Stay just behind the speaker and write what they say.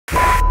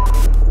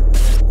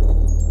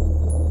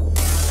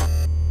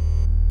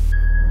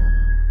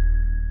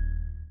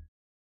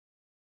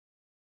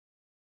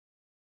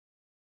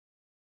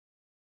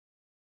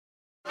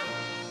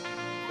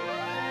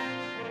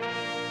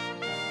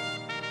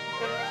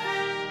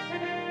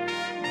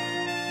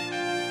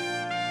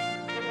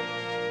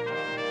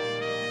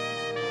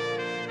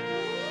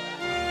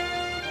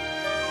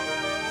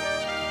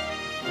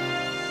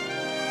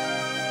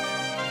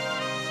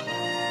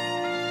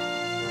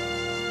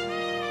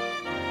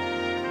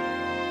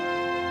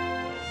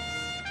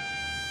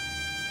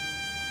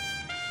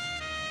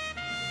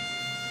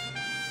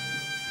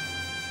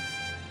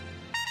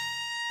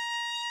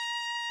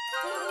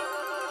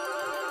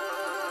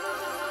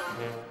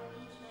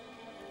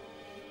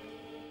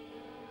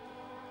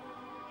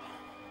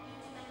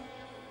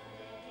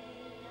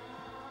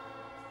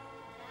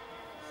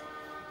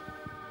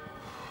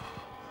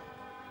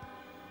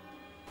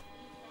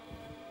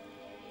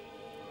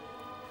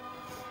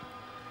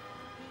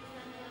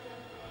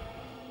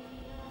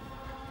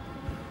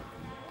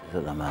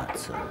sulla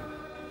mazza.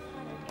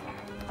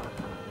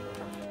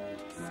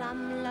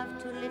 Some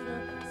love too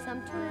little,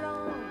 some too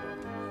long.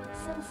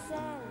 Some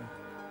sell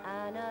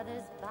and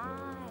others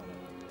buy.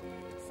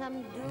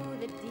 Some do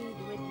the deed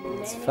with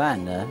many It's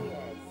fun, huh?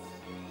 tears,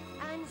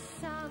 and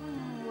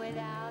some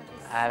without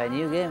a I have a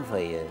new sigh. game for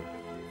you.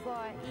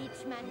 For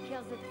each man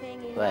kills the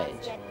thing he Wait.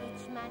 loves, yet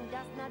each man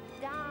does not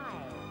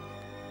die.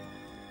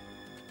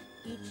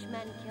 Each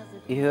man kills the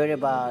thing You heard he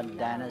about loves.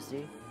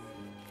 Dynasty?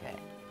 Okay.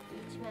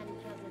 Each man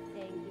kills the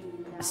thing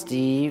he loves.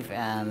 Steve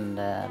and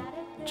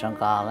Joan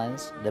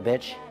Collins, the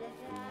bitch.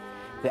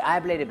 Okay, I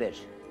play the bitch.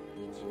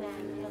 Each man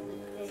kills the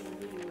thing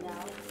he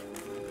loves.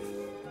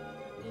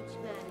 Each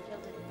man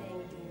kills the thing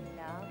he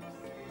loves.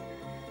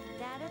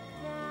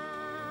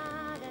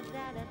 Da-da-da,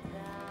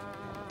 da-da-da-da.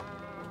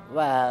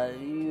 Well,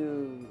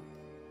 you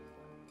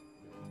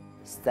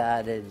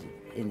started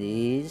in the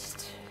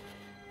East,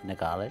 in the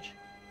college.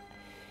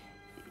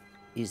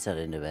 You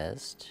started in the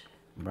West,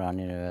 Brown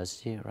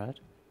University, right?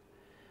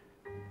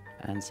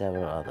 And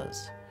several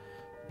others.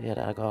 You had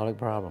alcoholic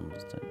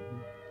problems.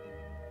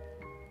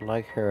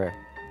 Like her.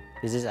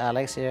 Is this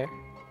Alex here?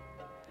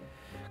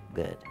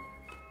 Good.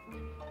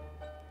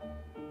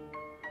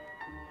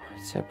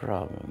 What's the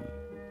problem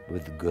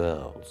with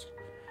girls?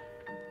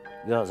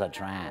 Girls are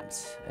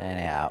tramps,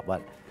 anyhow,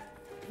 but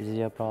is it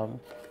your problem?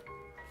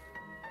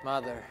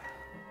 Mother,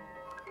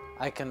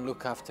 I can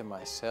look after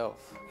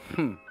myself.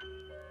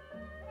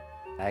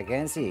 I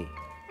can see.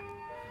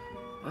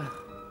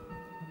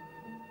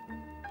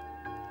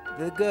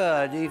 The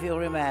girl, if you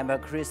remember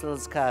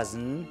Crystal's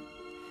cousin,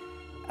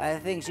 I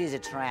think she's a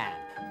tramp.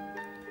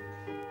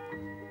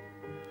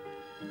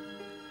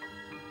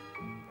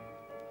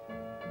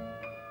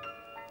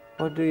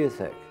 What do you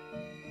think?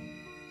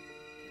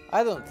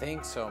 I don't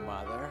think so,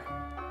 Mother.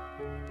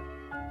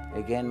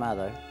 Again,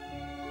 Mother.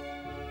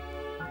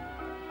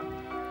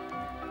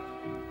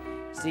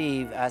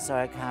 Steve, I saw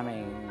her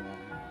coming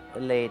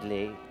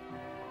lately,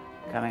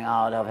 coming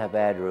out of her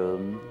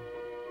bedroom,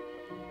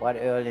 quite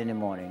early in the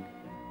morning.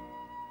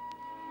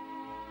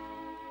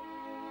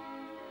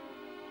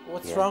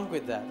 What's Yeah. wrong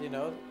with that, you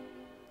know?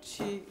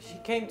 She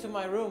came to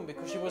my room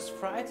because she was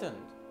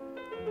frightened.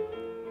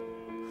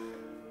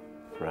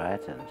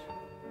 Frightened.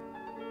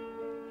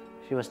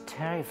 She was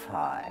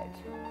terrified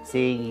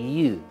seeing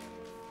you.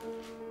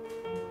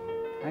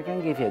 I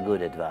can give you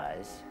good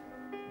advice.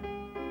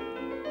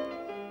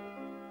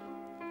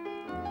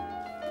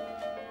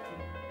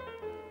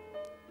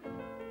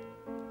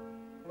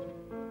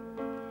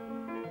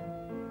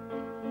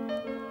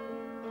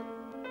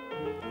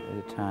 Are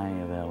you tying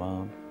your bell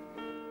on?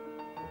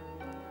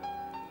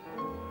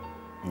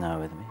 Now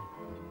with me.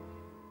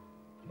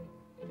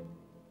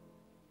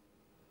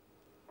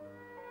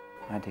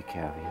 I'll take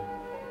care of you.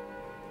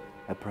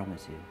 I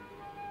promise you,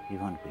 you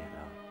won't be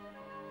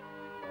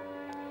alone.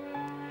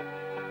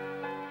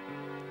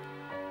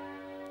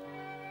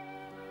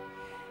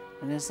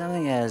 And there's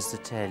something else to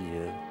tell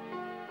you.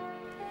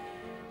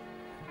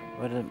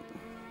 But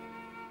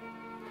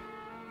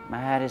my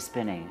head is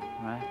spinning,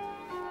 right?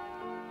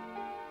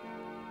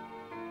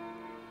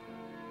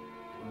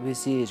 We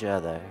see each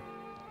other.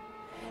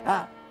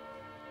 Ah!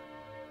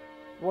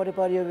 What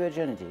about your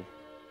virginity?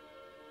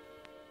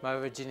 My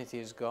virginity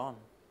is gone.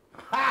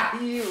 Ha!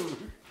 You!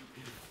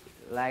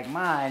 Like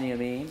mine, you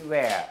mean?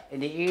 Where? In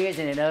the ears,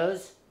 in the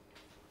nose?